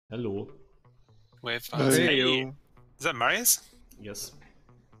Hello. With Hey. Is that Marius? Yes.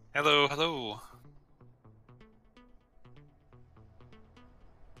 Hello, hello.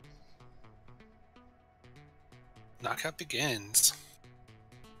 Knockout begins.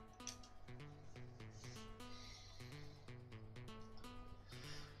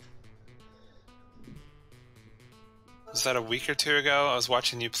 Was that a week or two ago? I was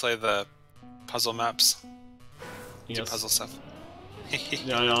watching you play the puzzle maps. Yes. Do puzzle stuff.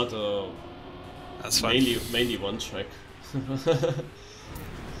 Yeah, That's fun. mainly one track.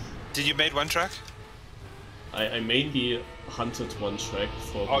 Did you made one track? I mainly hunted one track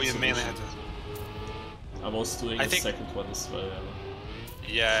for. Oh, you mainly had to. I was doing a second one as well.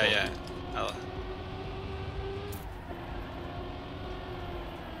 Yeah, yeah.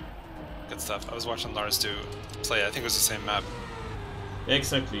 Good stuff. I was watching Lars do play. I think it was the same map. Yeah,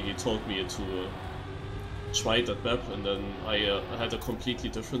 exactly. He told me to try that map, and then I had a completely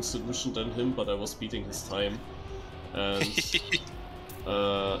different solution than him, but I was beating his time, and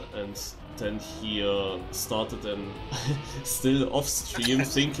then he started and still off stream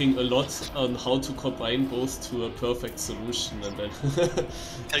thinking a lot on how to combine both to a perfect solution, and then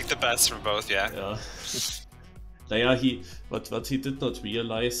take the best from both. Yeah. Yeah. What he did not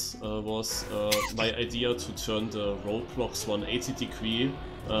realize was my idea to turn the roadblocks 180 degree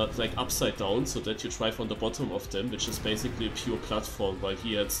like upside down, so that you drive on the bottom of them, which is basically a pure platform, while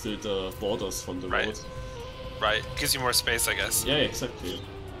he had still the borders from the road. Right, gives you more space, I guess. Yeah, exactly.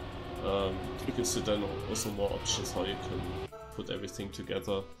 You can see then also more options how you can put everything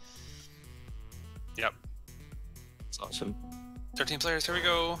together. Yep. It's awesome. 13 players, here we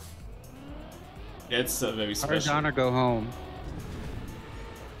go. Yeah, it's very special. Horizon or go home.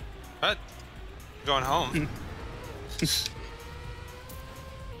 What? Going home?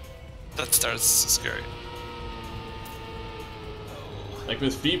 That starts scary. Like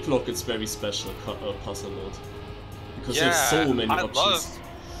with V-block, it's very special puzzle mode, because there's so many options.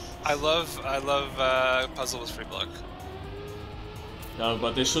 I love puzzle with free block. Yeah,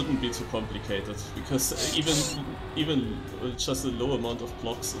 but they shouldn't be too complicated, because even just a low amount of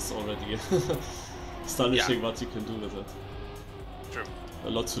blocks is already astonishing what you can do with it. True. A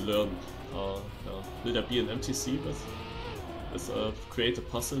lot to learn. Yeah. Will there be an MTC with create a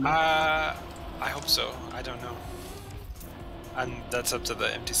puzzle? I hope so. I don't know. And that's up to the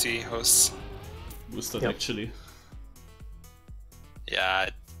MTC hosts. Who's that actually? Yeah,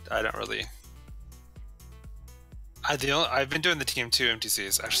 I don't really. I've been doing the TM2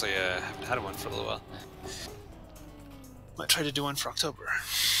 MTCs. Actually, I haven't had one for a little while. Might try to do one for October.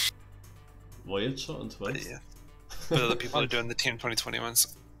 Voyager and what? Yeah. But other people are doing the TM2020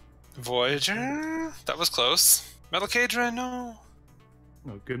 ones. Voyager? That was close. Metal Cadra, no.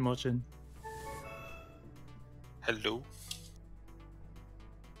 Oh, good motion. Hello.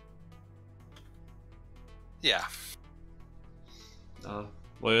 Yeah.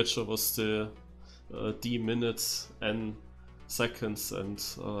 Voyager was still D minutes, N seconds, and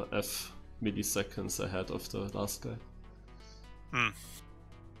F milliseconds ahead of the last guy.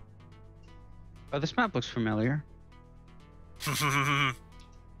 Oh, this map looks familiar.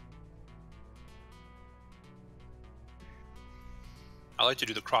 I like to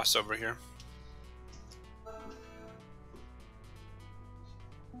do the crossover here.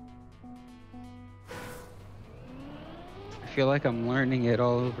 I feel like I'm learning it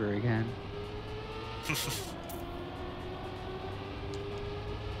all over again.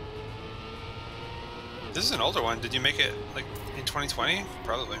 This is an older one. Did you make it like in 2020?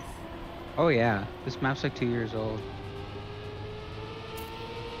 Probably. Oh yeah, this map's like 2 years old.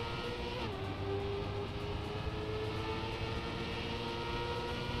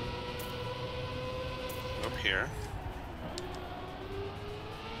 Up here.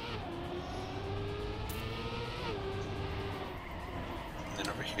 And then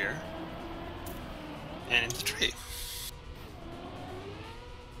over here. And into the tree.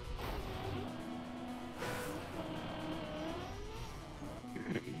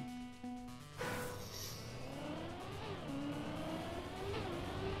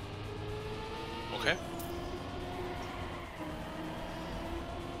 Okay.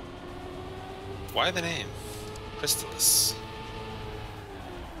 Why the name? Crystallis.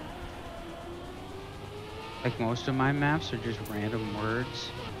 Like most of my maps are just random words.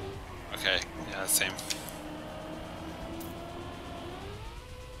 Okay, yeah, same.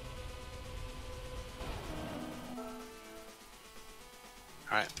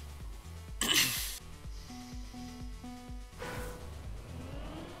 Alright.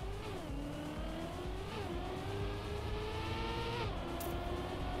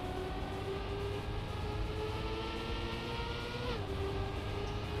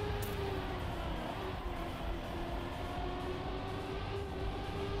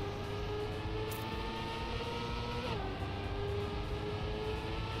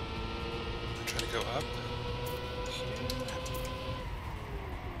 go up.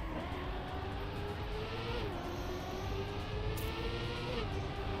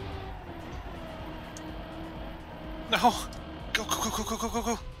 No! Go, go, go, go, go, go, go,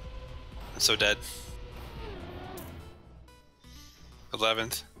 go! I'm so dead.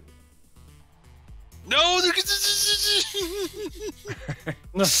 11th. No!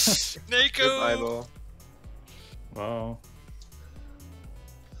 Nako! Wow.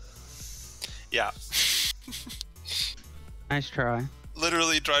 Yeah. Nice try.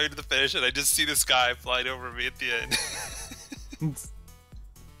 Literally driving to the finish, and I just see this guy flying over me at the end.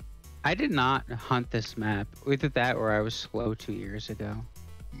 I did not hunt this map. Either that or I was slow 2 years ago.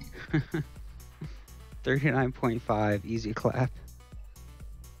 39.5, easy clap.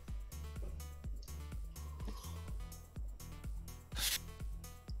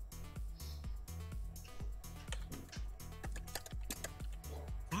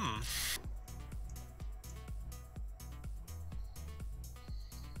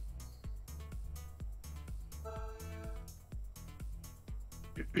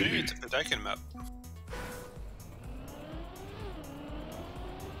 Maybe it's a Padakin map.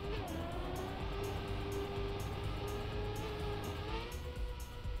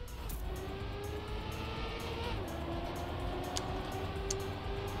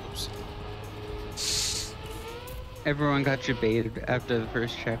 Oops. Everyone got you baited after the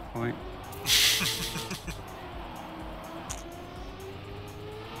first checkpoint.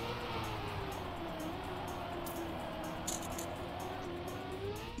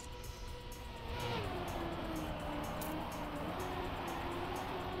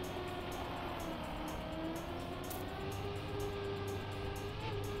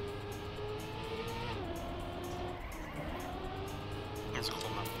 That's a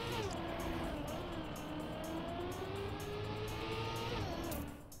cool map.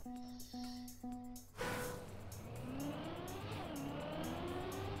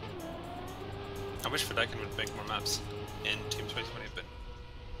 I wish Padakin would make more maps in Team 2020, but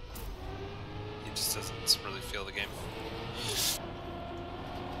he just doesn't really feel the game.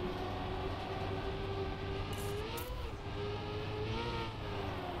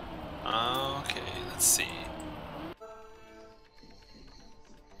 Okay, let's see.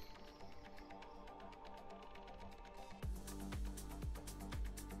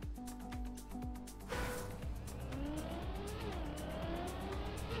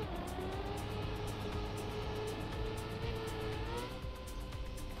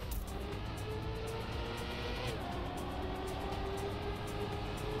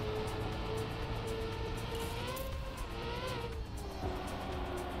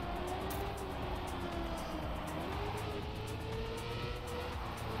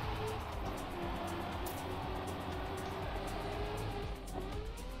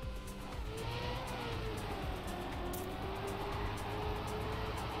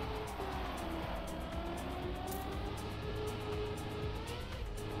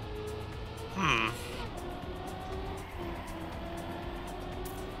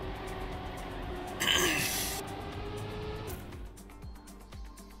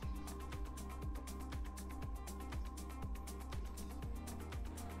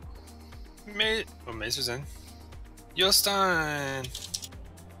 Maze was in. Yostan!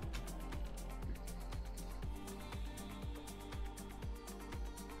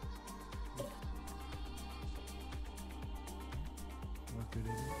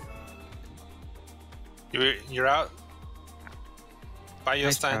 You're out? Bye,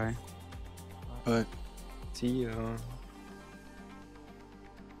 Nice Yostan. try. But see you.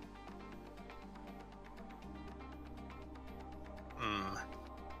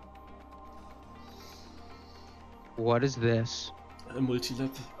 What is this? A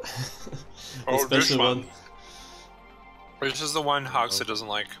multi-lap. Oh, A special this one. one. This is the one Hoxa doesn't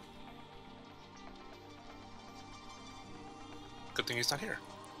like. Good thing he's not here.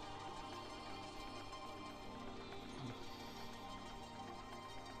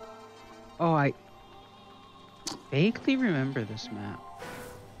 Oh, I vaguely remember this map.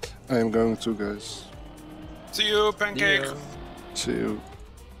 I am going to, guys. See you, Pancake! See you.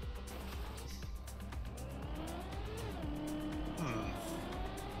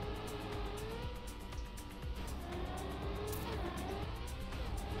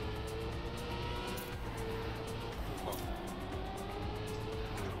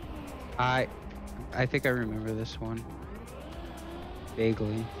 I think I remember this one.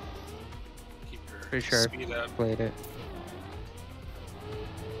 Vaguely. Keep your Pretty sure speed I up. played it.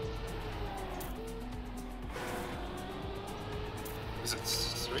 Is it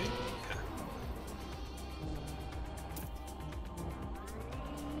 3? Yeah.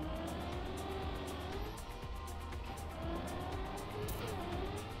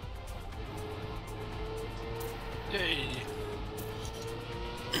 Yay!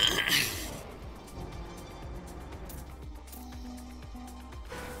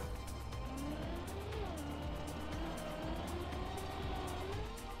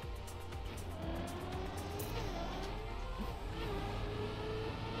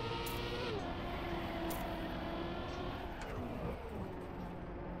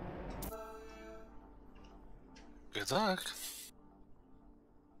 Good luck.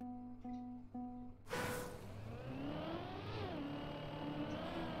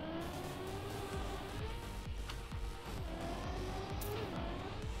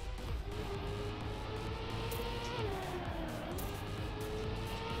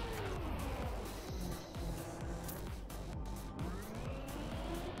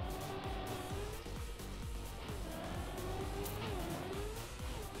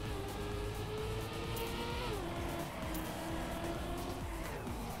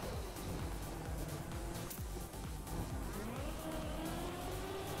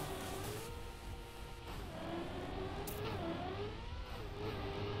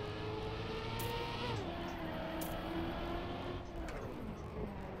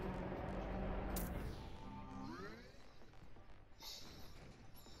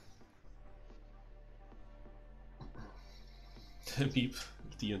 Beep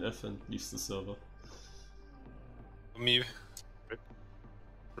DNF and leaves the server. Me.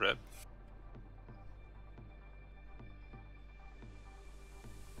 Rip.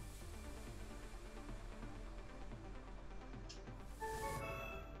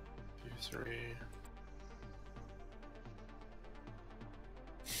 Three.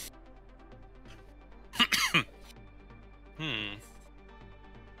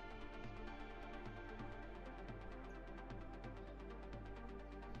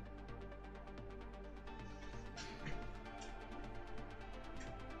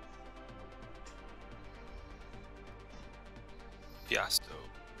 Fiasco.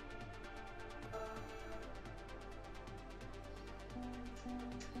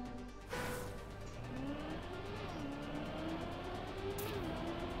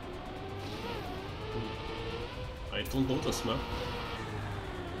 I don't know this map.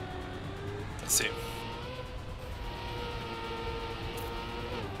 Let's see.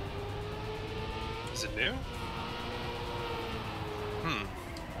 Is it new?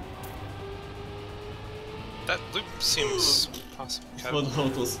 That loop seems possible. What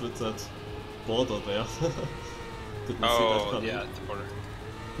about us with that border there? Didn't see that Oh, coming. yeah, the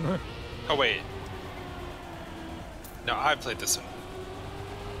border. Oh, wait. No, I played this one.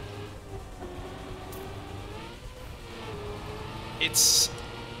 It's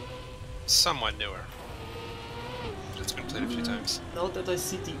somewhat newer. It's been played a few times. Now that I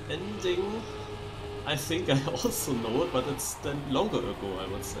see the ending, I think I also know it, but it's then longer ago, I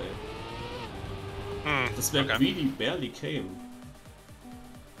would say. This map really barely came.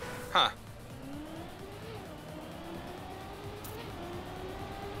 Huh.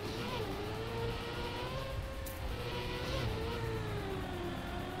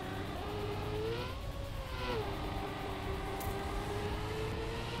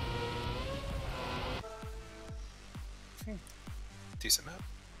 Decent map.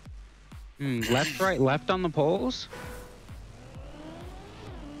 Left, right, left on the poles?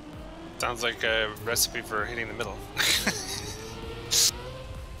 Sounds like a recipe for hitting the middle.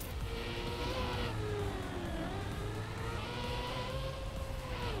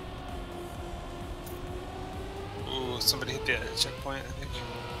 Ooh, somebody hit the checkpoint, I think.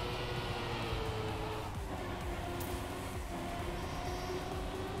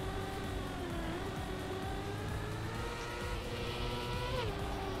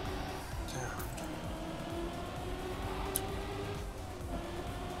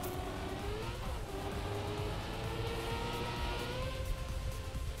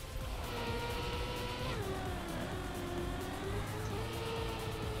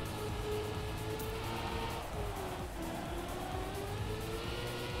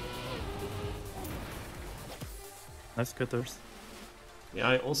 Nice cutters. Yeah,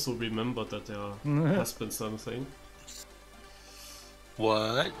 I also remember that there has been something.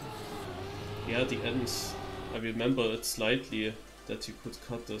 What? Yeah, the end. I remember it slightly that you could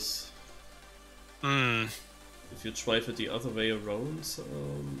cut this. If you drive it the other way around,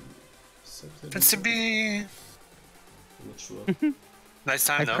 something. That's to be. I'm not sure. Nice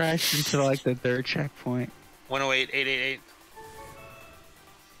time I though. crashed into like the third checkpoint. 108, 888.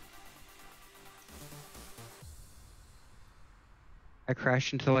 I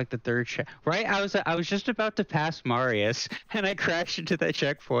crashed into like the third check. Right, I was just about to pass Marius, and I crashed into that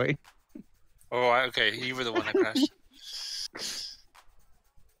checkpoint. Oh, okay. You were the one that crashed.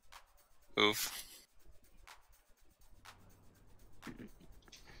 Oof.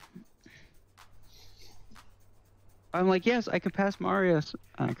 I'm like, yes, I can pass Marius,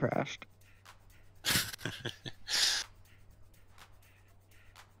 and I crashed.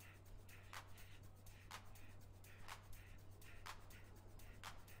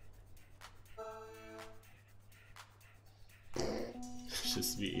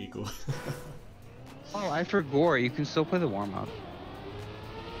 Just the ego. Oh, I forgot. You can still play the warm-up.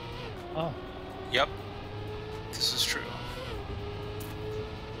 Oh. Yep. This is true.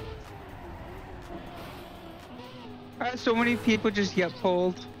 So many people just get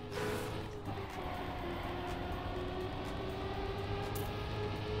pulled.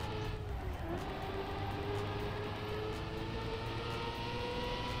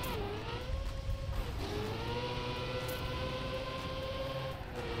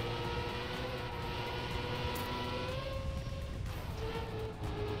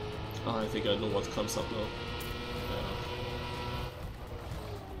 Oh, I think I know what comes up now.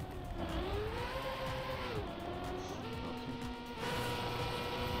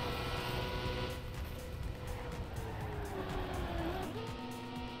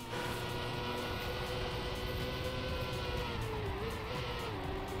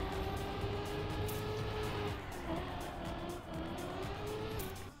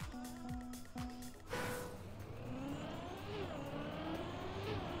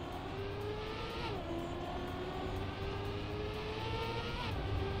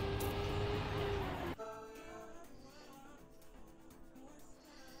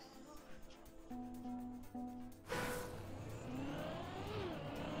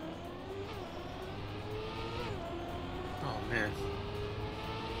 Oh man.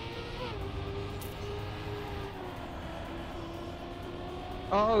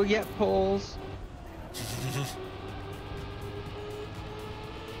 Oh, yeah, pulls.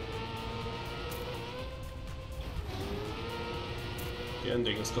 The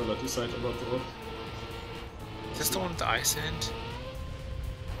ending is gonna decide a lot though. Is this the one with the ice end?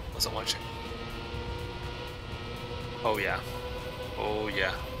 Wasn't watching. Oh yeah. Oh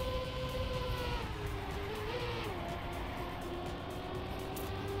yeah.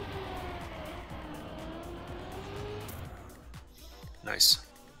 Nice.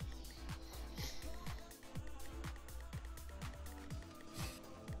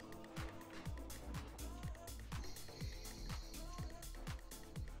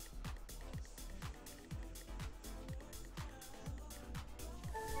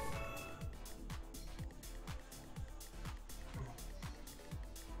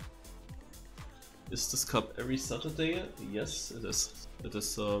 Is this cup every Saturday? Yes, it is. It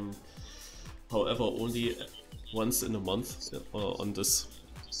is, however, only once in a month on this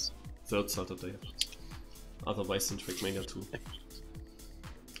third Saturday. Otherwise in Trackmania².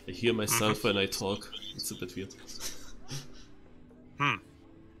 I hear myself when I talk. It's a bit weird. Hmm.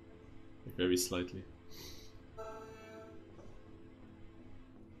 Very slightly.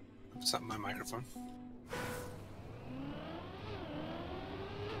 Is that my microphone?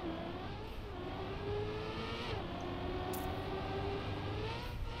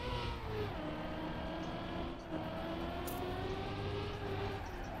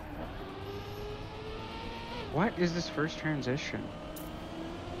 What is this first transition?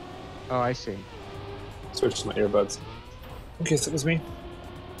 Oh, I see. Switch to my earbuds. Okay, so it was me.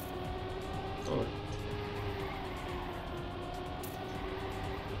 Oh.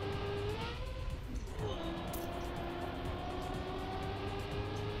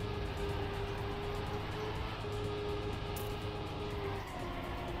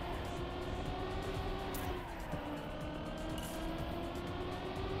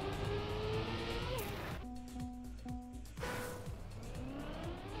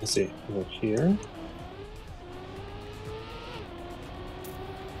 Let's see, over here.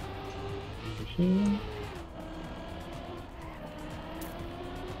 Over here.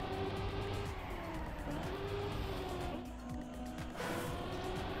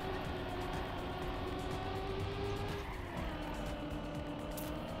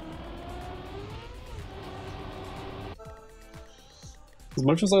 As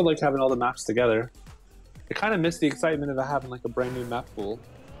much as I like having all the maps together, I kind of miss the excitement of having like a brand new map pool.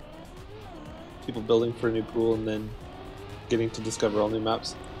 People building for a new pool and then getting to discover all new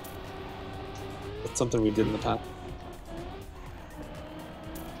maps. That's something we did in the past.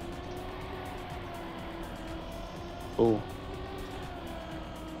 Oh.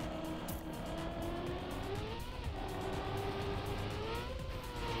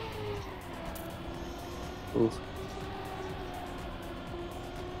 Oof.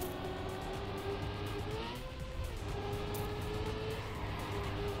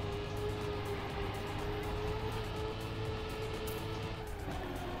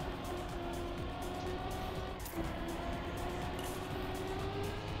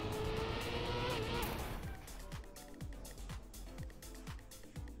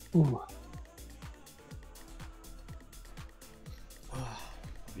 Ooh.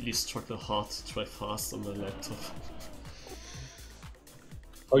 Really struggle hard to drive fast on my laptop.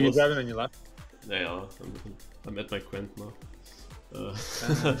 Oh, you're driving on your left? Yeah, I'm at my grandma.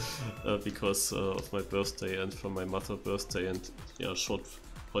 Because of my birthday and for my mother's birthday and yeah, short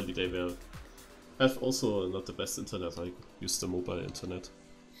holiday where I have also not the best internet. I use the mobile internet.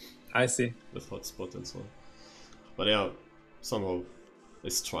 I see. With hotspot and so on. But yeah, somehow I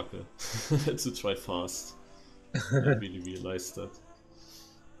struggle to drive fast. I really realized that.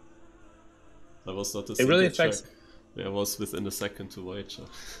 I was not a It really single affects. track where I was within a second to Voyager.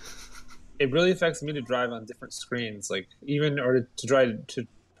 It really affects me to drive on different screens, like even or to try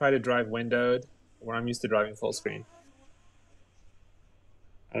to drive windowed, where I'm used to driving full screen.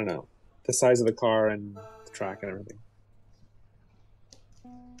 I don't know, the size of the car and the track and everything.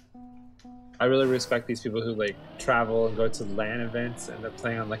 I really respect these people who like travel and go to LAN events and they're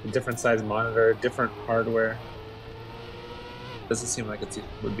playing on like a different size monitor, different hardware. Doesn't seem like it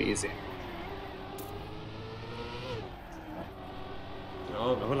would be easy.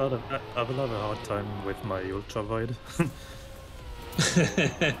 Oh, I have a hard time with my ultra wide.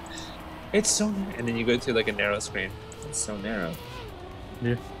 It's so narrow. And then you go to like a narrow screen. It's so narrow.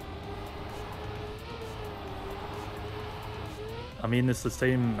 Yeah. I mean, it's the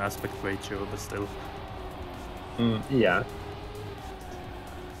same aspect ratio, but still. Yeah.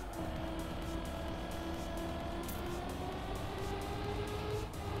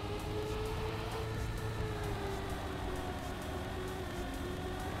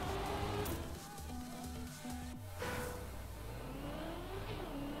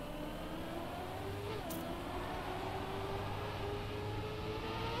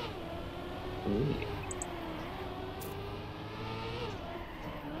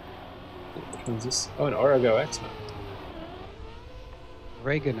 Which one's this? Oh, an Origo X mount.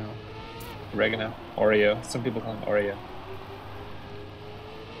 Oregano. Oregano. Oreo. Some people call him Oreo.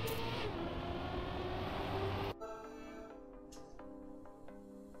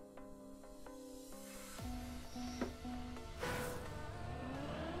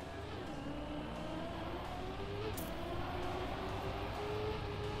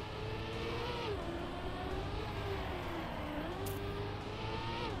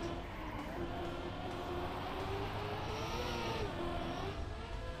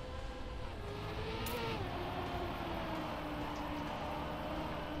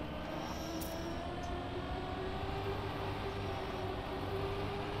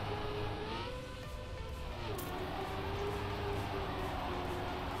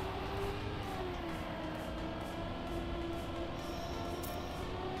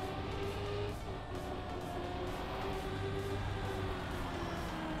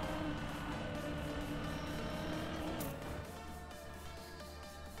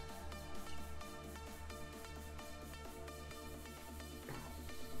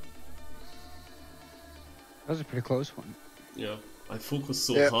 That was a pretty close one. yeah. I focused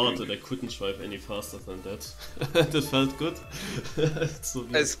so hard that I couldn't drive any faster than that. That felt good. So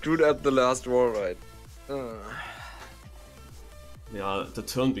I screwed up the last wall ride. yeah, the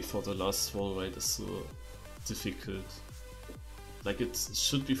turn before the last wall ride is so difficult. Like it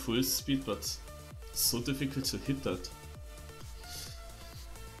should be full speed, but it's so difficult to hit that.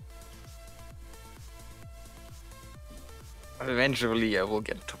 Eventually I will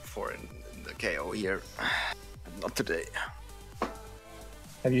get top 4 in the KO here. Not today.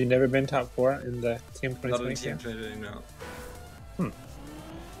 Have you never been top 4 in the TM2020? Not in TM2020, no.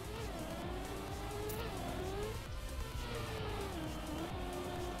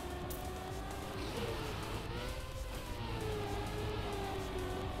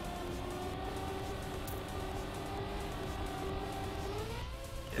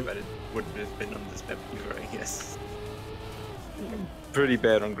 Yeah, but it wouldn't have been on this map either, I guess. Pretty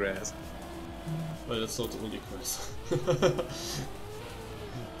bad on grass. Well, that's not only grass.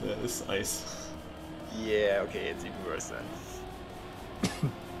 There is ice. Yeah, okay, it's even worse then.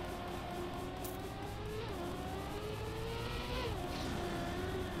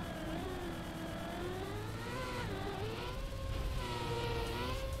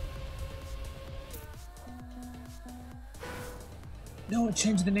 No, it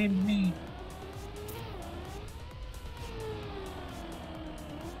changed the name to me.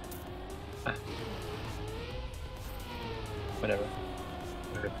 Whatever.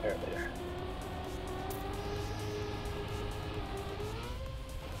 I'll repair it later.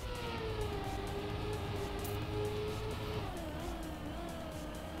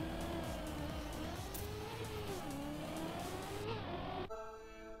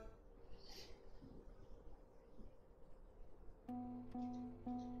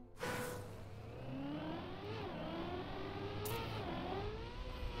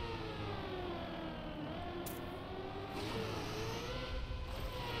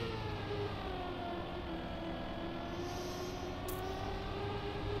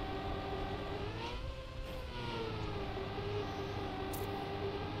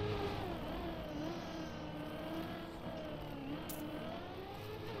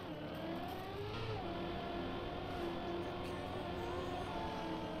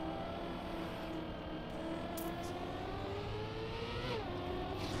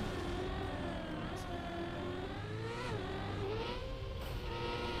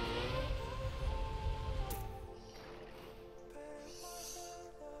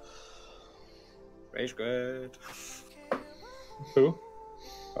 Rage Guard. Who?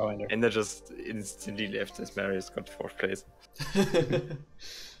 Oh, I know. And I just instantly left as Marius got 4th place.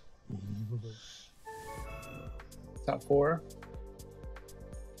 Top 4.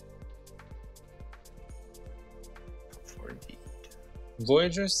 4 indeed.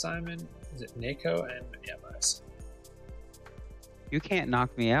 Voyager, Simon, is it Nako, and Marius. You can't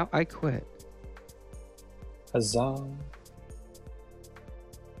knock me out. I quit. Huzzah.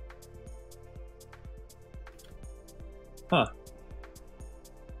 Huh.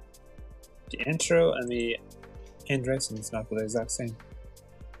 The intro and the end racing's not the exact same.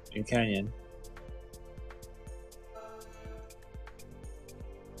 In Canyon.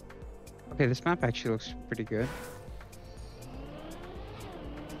 Okay, this map actually looks pretty good.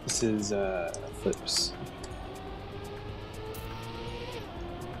 This is Flips.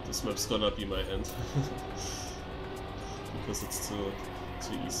 This map's gonna be my end. Because it's too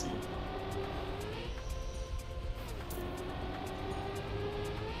easy.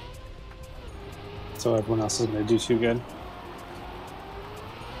 So everyone else is gonna do too good.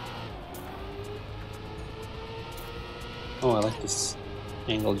 Oh, I like this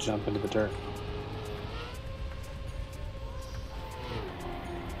angled jump into the dirt.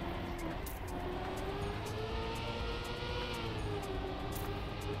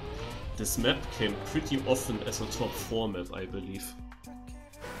 This map came pretty often as a top 4 map, I believe.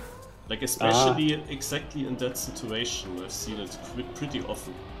 Like especially exactly in that situation, I've seen it pretty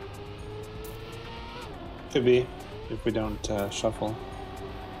often. Could be, if we don't shuffle.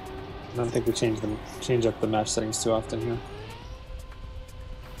 I don't think we change up the match settings too often here.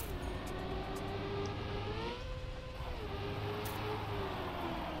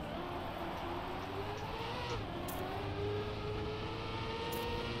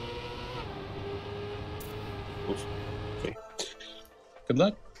 Oof. Okay. Good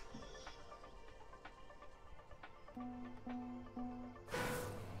luck.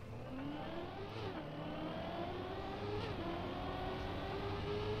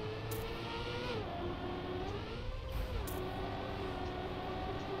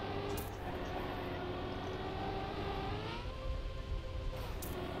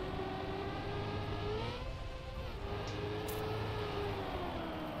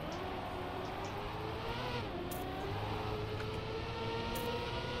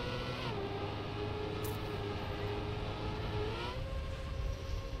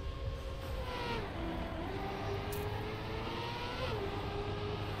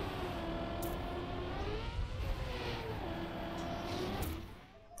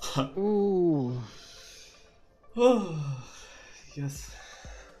 Ooh. Oh, yes.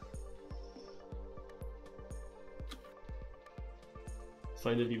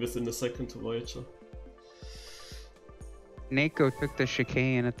 Finally within a second to Voyager. Nako took the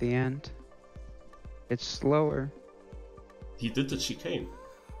chicane at the end. It's slower. He did the chicane.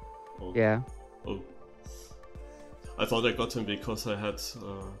 Oh. Yeah. Oh. I thought I got him because I had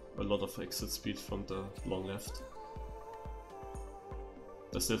a lot of exit speed from the long left.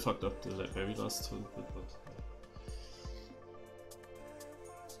 I still fucked up the very last turn, but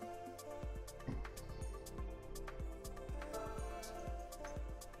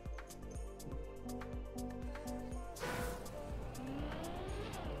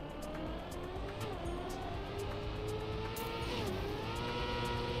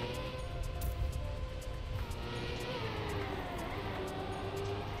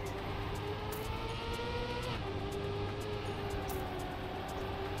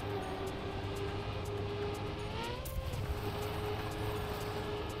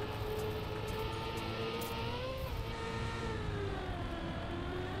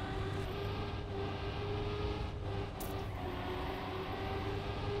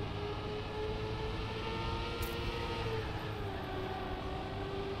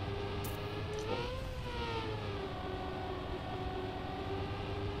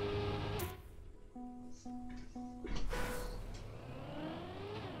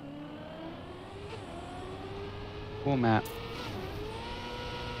Cool map.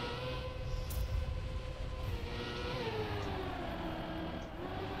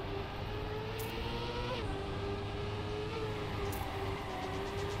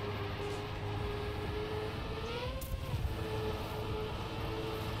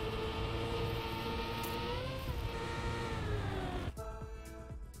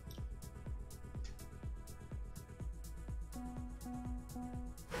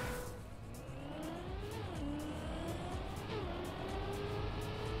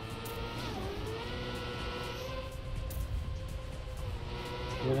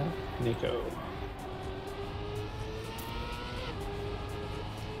 Nako.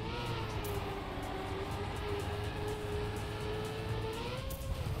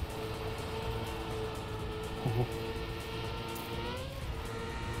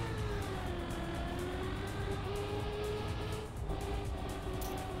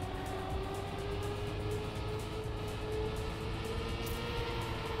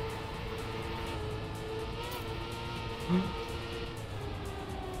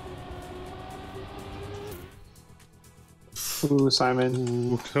 Ooh,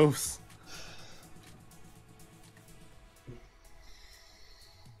 Simon. Ooh, close.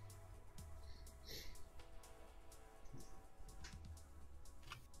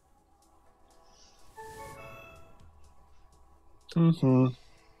 Mm-hmm.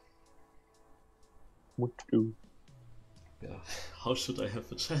 What to do? Yeah, how should I have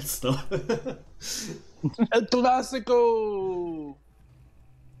a chance now? El Classico!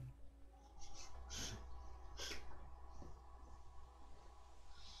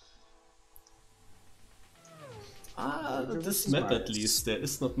 This map at least. There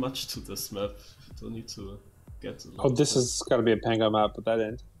is not much to this map. Don't need to get a lot. Oh, this has got to be a Pango map at that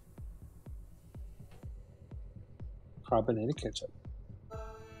end. Carbonated ketchup.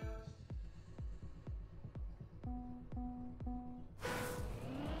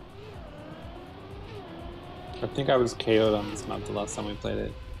 I think I was KO'd on this map the last time we played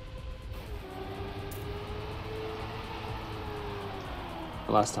it.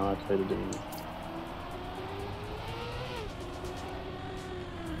 The last time I played it, didn't I?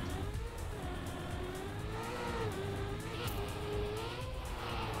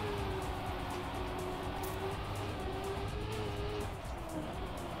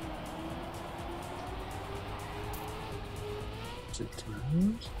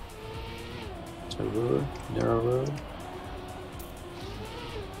 Road, narrow road.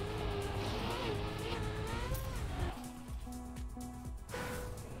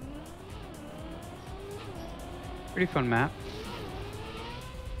 Pretty fun map.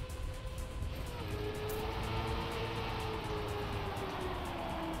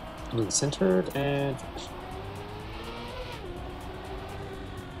 Centered and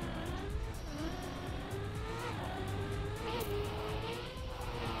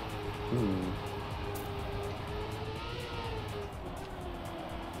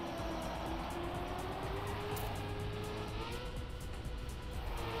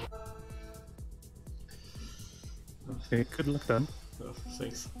Okay, good luck then. Oh,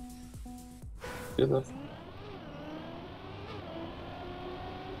 thanks. good luck.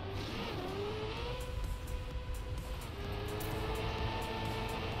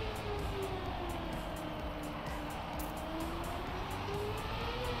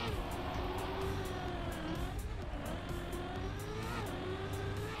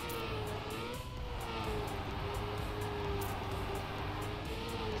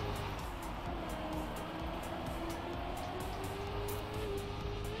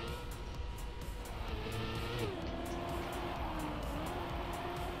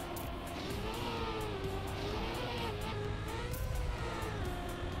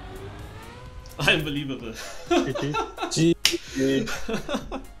 Unbelievable. GG.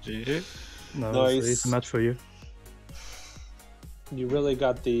 GG. No, Nice. it's a match for you. You really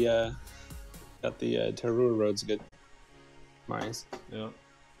got the Terror roads good. Nice. Yeah.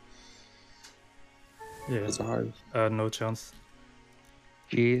 Yeah, Those are hard. no chance.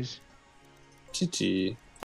 Jeez. GG.